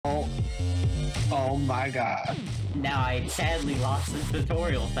Oh my god. Now I sadly lost the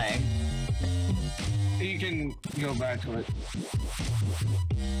tutorial thing. You can go back to it.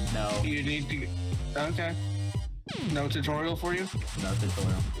 No. You need to... Okay. No tutorial for you? No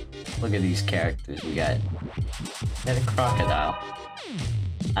tutorial. Look at these characters we got. Got a crocodile.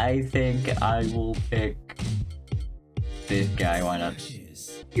 I think I will pick this guy. Why not?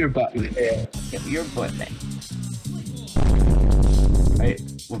 Your button. Yeah. Your button. Right,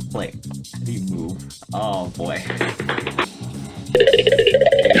 we're playing. How do you move? Oh boy.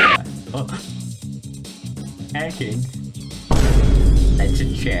 Oh. Hacking. That's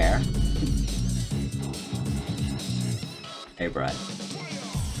a chair. Hey, Brad.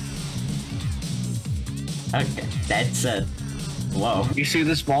 Okay, that's a... Whoa. You see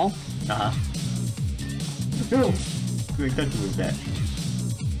this ball? Uh-huh. No! You touched me with that.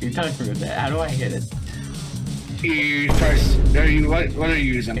 You touched me with that. How do I hit it? You press... Are you, what are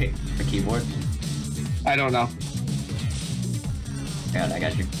you using? Okay, the keyboard? I don't know. Yeah, I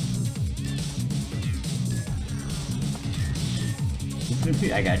got you.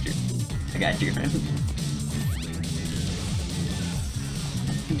 I got you. I got you. I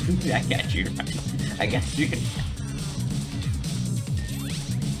got you. I got you.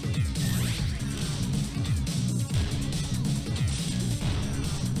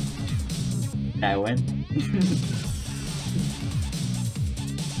 I win.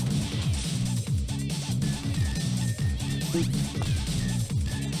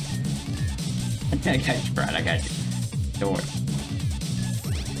 I got you, Brad. I got you. Don't worry.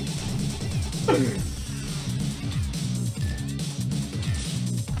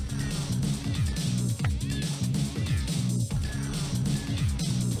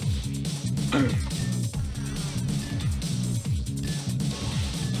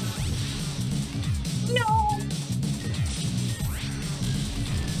 No.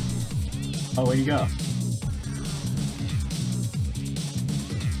 Oh, where'd you go?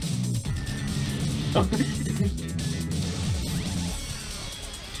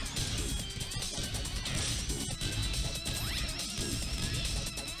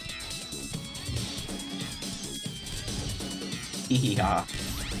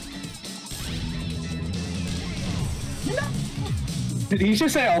 Yeah. Did you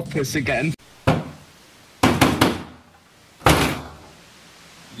just say I'll piss again?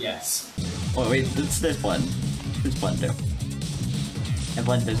 Yes. Oh wait, it's this one. This one too. And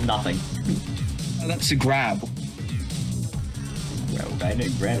one does nothing. Oh, that's a grab. Bro, I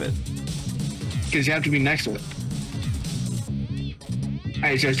didn't grab it. Because you have to be next to it.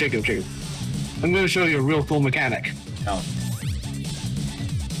 Alright, so Jacob. I'm gonna show you a real cool mechanic. No.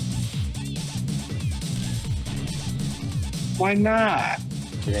 Why not?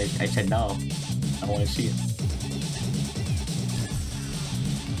 I said no. I want to see it.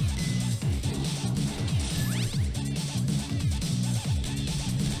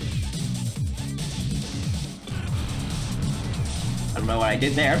 I don't know what I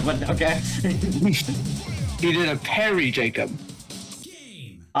did there, but okay. You did a parry, Jacob.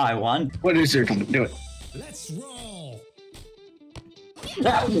 Game. I won. What is your do it? Let's roll.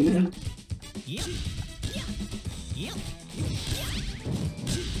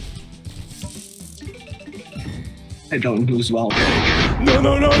 I don't lose well. No.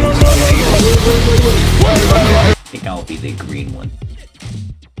 I think I'll be the green one.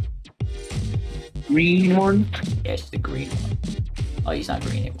 Green one? Yes, the green one. Oh, he's not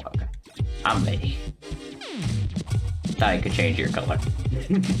green anymore. Okay. I'm ready. Thought I could change your color.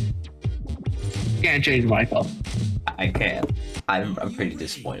 Can't change my color. I can. I'm pretty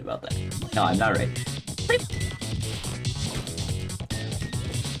disappointed about that. No, I'm not ready.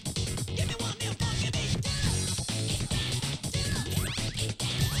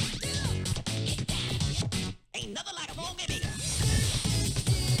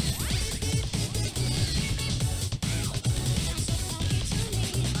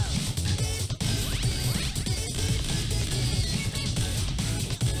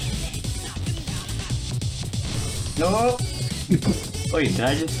 No! Wait, did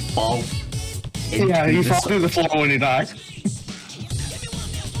I just fall? Yeah, you fall through the floor when you die.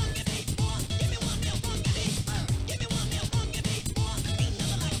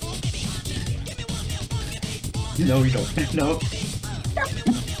 No, you don't. No.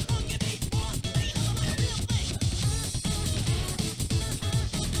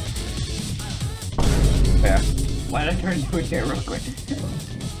 Yeah. Why did I turn into a chair real quick?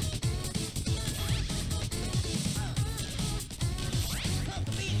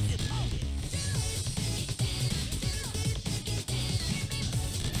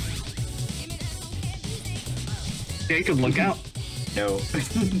 Jacob, look out. No.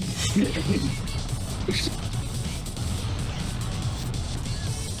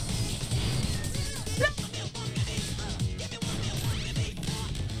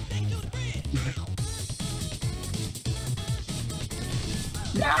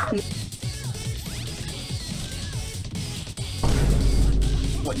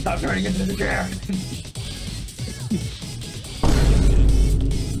 What? Stop turning into the chair!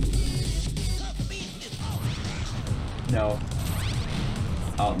 No.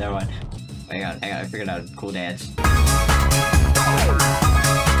 Oh, never mind. Hang on, I figured out a cool dance.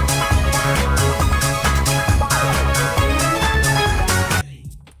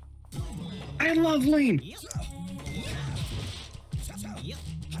 I love Lane.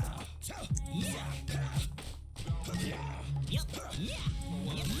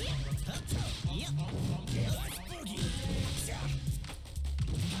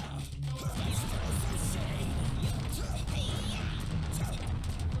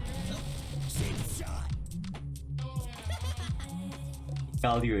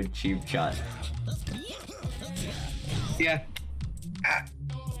 Called you a cheap shot. Yeah. I'm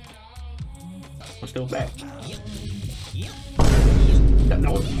still back.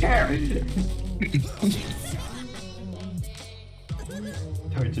 No one cares.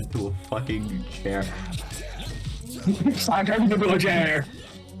 Turns into a fucking chair. Stop turning into a chair.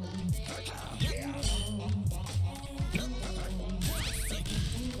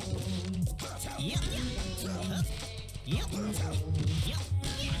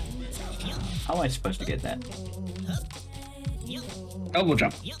 How am I supposed to get that? Elbow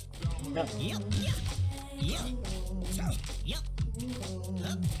jump. No.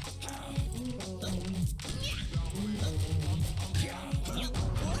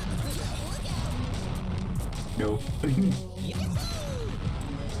 No.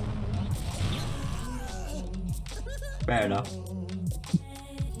 Fair enough.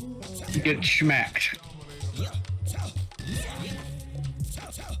 You get smacked.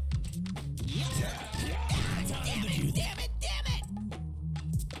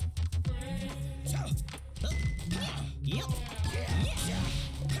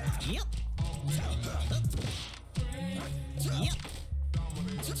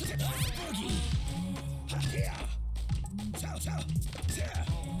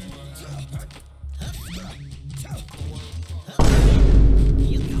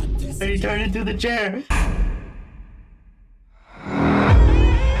 And he turned into the chair.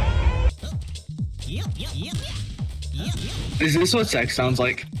 Is this what sex sounds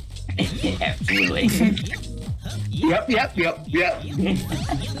like? Absolutely. Yep.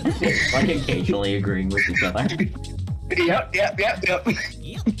 Like occasionally agreeing with each other. Yep.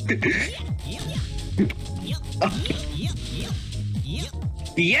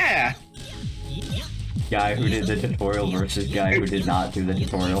 Yeah. Guy who did the tutorial versus guy who did not do the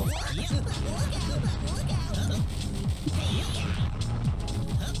tutorial.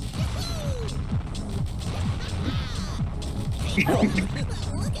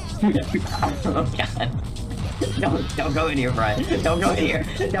 Oh god. Don't go in here, Brian. Don't go in here.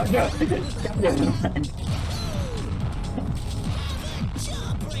 Don't go.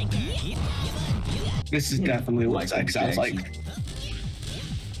 This is definitely what sex sounds like.